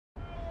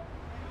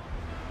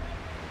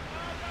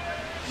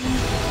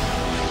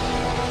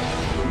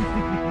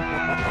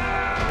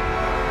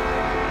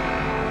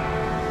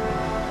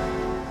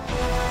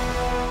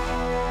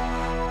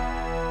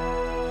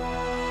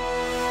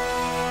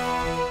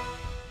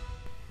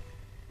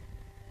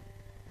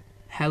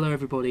Hello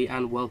everybody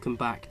and welcome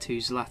back to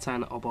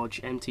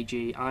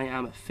zlatanobojmtg. I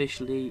am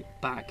officially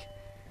back.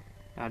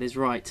 That is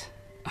right,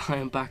 I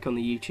am back on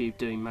the YouTube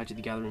doing Magic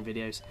the Gathering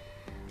videos.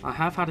 I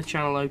have had a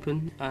channel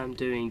open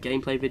doing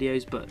gameplay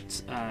videos,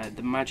 but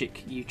the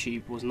Magic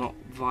YouTube was not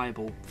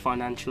viable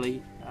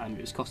financially. It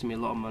was costing me a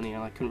lot of money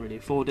and I couldn't really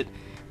afford it.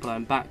 But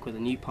I'm back with a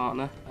new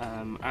partner,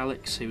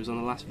 Alex, who was on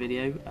the last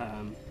video.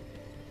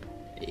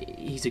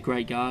 He's a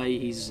great guy.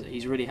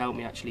 He's really helped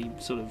me actually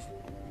sort of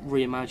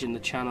reimagine the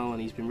channel,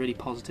 and he's been really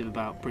positive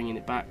about bringing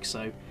it back.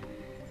 So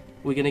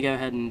we're going to go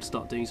ahead and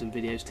start doing some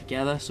videos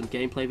together, some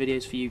gameplay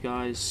videos for you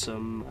guys,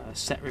 some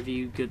set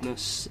review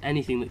goodness,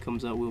 anything that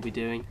comes up we'll be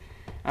doing,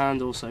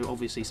 and also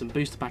obviously some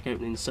booster pack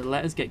openings. So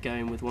let us get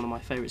going with one of my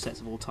favourite sets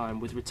of all time,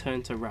 with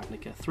Return to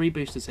Ravnica. 3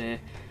 boosters here.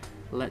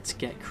 Let's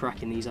get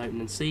cracking these open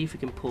and see if we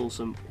can pull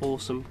some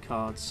awesome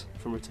cards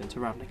from Return to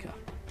Ravnica.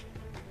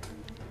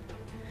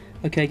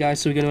 Okay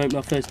guys, so we're going to open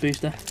our first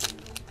booster.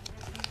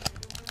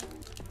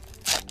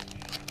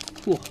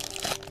 Whoa.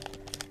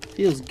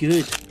 Feels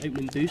good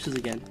opening boosters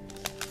again.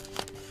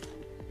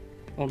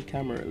 On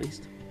camera at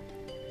least.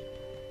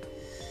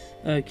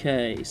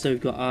 Okay, so we've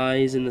got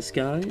Eyes in the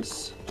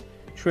Skies,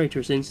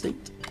 Traitorous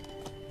Instinct,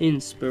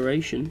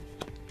 Inspiration,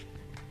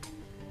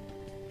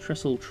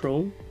 Trestle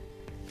Troll,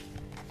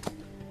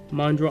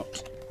 Mind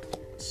Rot,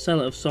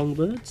 Seller of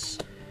Songbirds,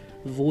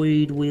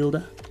 Void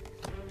Wielder,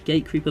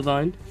 Gatecreeper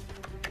Vine,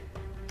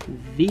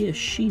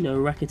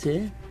 Viashino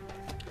Racketeer.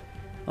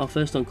 Our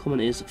first uncommon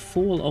is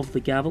Fall of the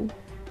Gavel.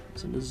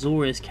 It's a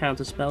Azorius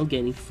counterspell,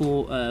 gaining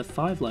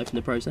 5 life in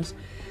the process.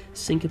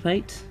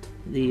 Syncopate,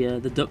 the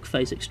Duck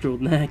Face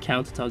Extraordinaire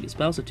counter target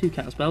spell, so 2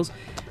 counter spells.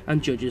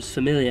 And Judge's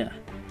Familiar,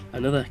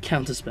 another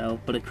counter spell,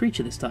 but a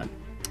creature this time.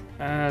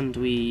 And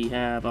we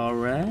have our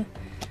rare,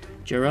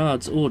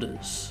 Gerard's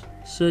Orders.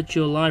 Search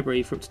your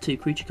library for up to 2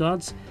 creature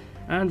cards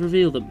and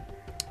reveal them.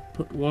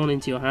 Put 1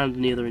 into your hand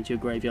and the other into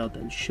your graveyard,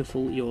 then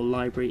shuffle your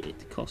library.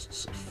 It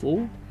costs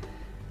 4.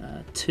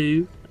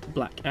 2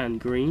 black and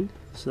green,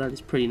 so that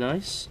is pretty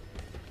nice.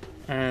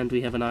 And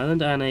we have an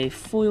island and a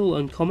foil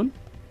uncommon,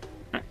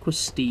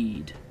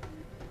 Aquasteed.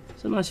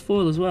 It's a nice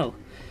foil as well.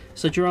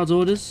 So Gerard's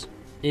Orders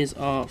is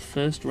our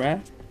first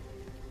rare.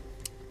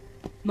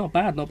 Not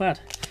bad, not bad.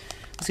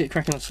 Let's get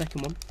cracking on the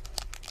second one.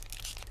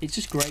 It's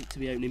just great to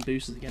be opening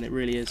boosters again, it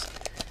really is.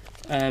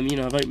 You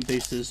know, I've opened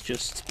boosters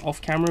just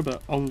off camera,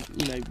 but on,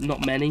 you know,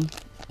 not many.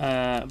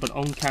 But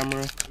on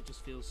camera, it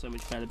just feels so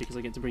much better because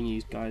I get to bring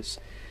you guys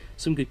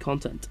some good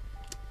content.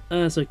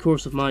 So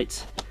Chorus of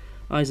Might,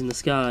 Eyes in the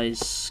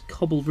Skies,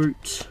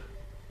 Cobblebrute,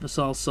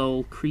 Vassal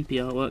Soul, creepy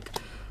artwork,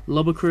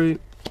 Lobbercrew,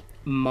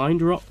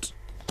 Mind Rot,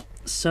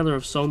 Seller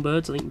of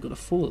Songbirds, I think we've got a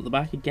 4 at the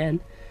back again,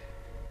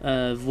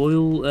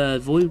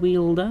 Void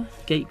Wielder,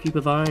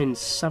 Gatecreeper Vine,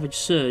 Savage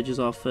Surge is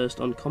our first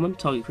uncommon.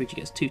 Target creature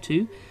gets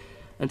 2/2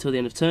 until the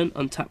end of turn.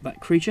 Untap that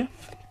creature.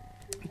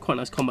 Quite a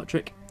nice combat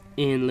trick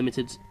in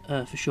limited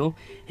for sure.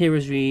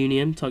 Heroes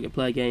Reunion, target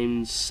player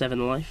gains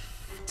 7 life.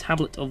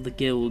 Tablet of the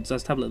Guilds.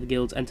 As Tablet of the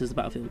Guilds enters the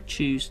battlefield,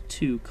 choose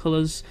 2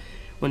 colours.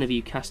 Whenever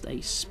you cast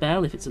a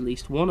spell, if it's at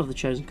least one of the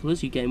chosen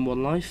colours, you gain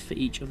 1 life for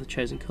each of the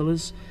chosen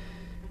colours.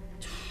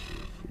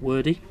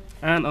 Wordy.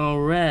 And our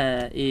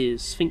rare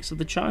is Sphinx of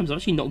the Chimes. I've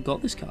actually not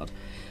got this card.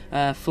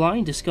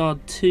 Flying,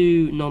 discard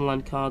 2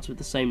 non-land cards with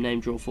the same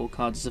name, draw 4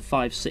 cards. It's a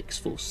 5/6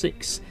 for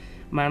 6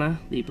 mana,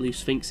 the Blue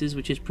Sphinxes,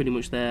 which is pretty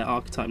much their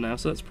archetype now,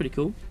 so that's pretty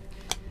cool.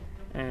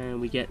 And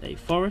we get a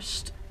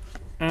Forest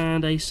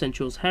and a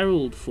Centaur's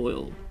Herald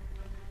foil.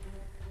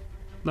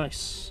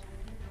 Nice.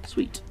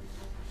 Sweet.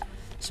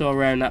 So our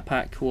rare in that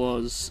pack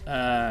was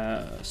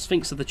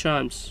Sphinx of the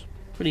Chimes.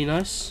 Pretty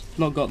nice.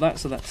 Not got that,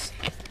 so that's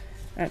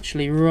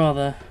actually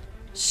rather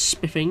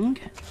spiffing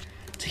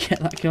to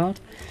get that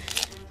card.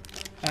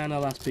 And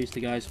our last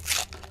booster, guys.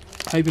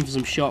 Hoping for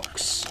some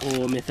shocks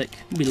or mythic.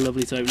 It'd be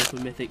lovely to open up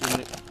a mythic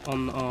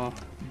on our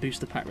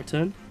booster pack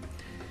return.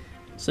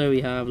 So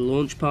we have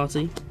Launch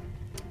Party,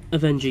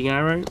 Avenging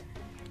Arrow,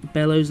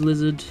 Bellows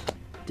Lizard,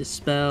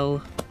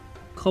 Dispel,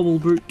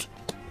 Cobblebrute,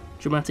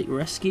 Dramatic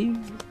Rescue,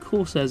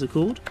 Corsair's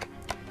Accord,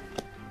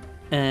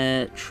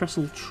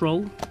 Trestle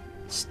Troll,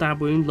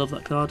 Stab Wound, love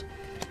that card.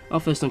 Our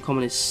first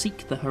uncommon is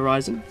Seek the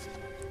Horizon,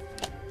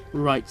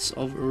 Rites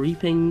of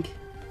Reaping,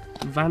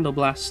 Vandal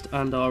Blast,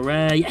 and our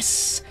rare,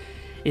 yes,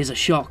 is a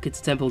shock. It's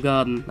Temple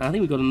Garden. I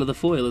think we've got another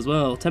foil as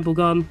well. Temple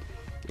Garden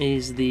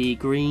is the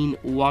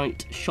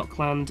green-white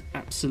shockland.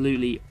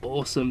 Absolutely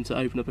awesome to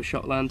open up a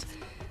shockland.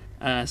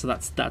 So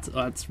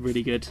that's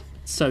really good.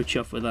 So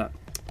chuffed with that.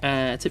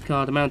 Tip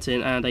card, a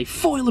mountain, and a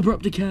foil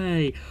Abrupt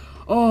Decay.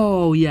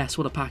 Oh yes,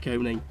 what a pack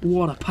opening!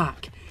 What a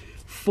pack!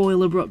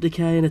 Foil Abrupt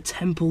Decay and a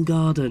Temple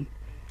Garden.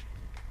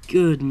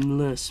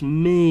 Goodness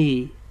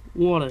me!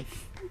 What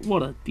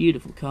a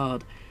beautiful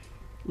card.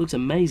 Looks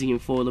amazing in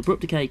foil.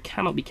 Abrupt Decay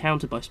cannot be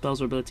countered by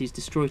spells or abilities.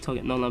 Destroy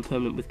target non-land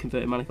permanent with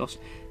converted mana cost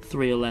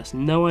 3 or less.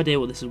 No idea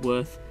what this is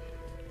worth.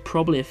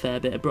 Probably a fair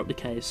bit. Abrupt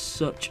Decay is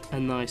such a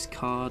nice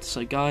card.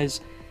 So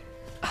guys,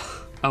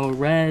 our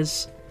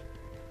rares,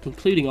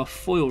 including our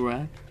foil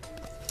rare,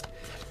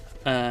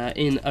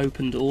 in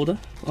opened order.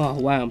 Oh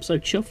wow, I'm so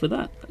chuffed with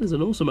that. That is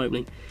an awesome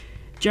opening.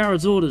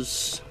 Jared's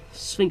Orders,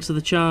 Sphinx of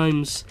the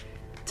Chimes,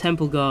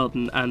 Temple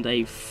Garden, and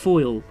a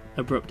foil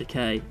Abrupt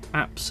Decay.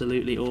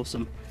 Absolutely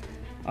awesome.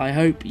 I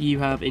hope you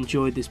have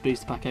enjoyed this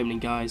booster pack opening,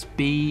 guys.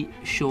 Be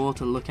sure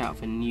to look out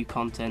for new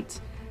content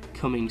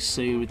coming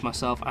soon with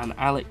myself and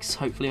Alex,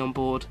 hopefully on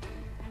board.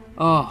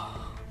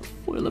 Oh,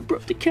 foil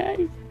Abrupt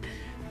Decay.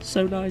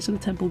 So nice, in a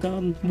Temple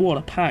Garden. What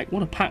a pack.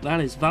 What a pack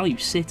that is. Value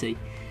City.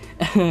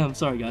 I'm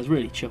sorry, guys.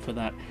 Really chuffed with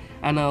that.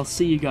 And I'll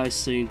see you guys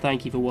soon.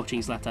 Thank you for watching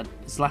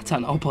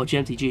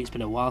zlatanobojmtg. It's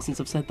been a while since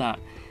I've said that.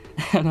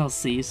 And I'll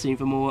see you soon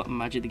for more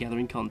Magic the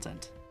Gathering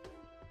content.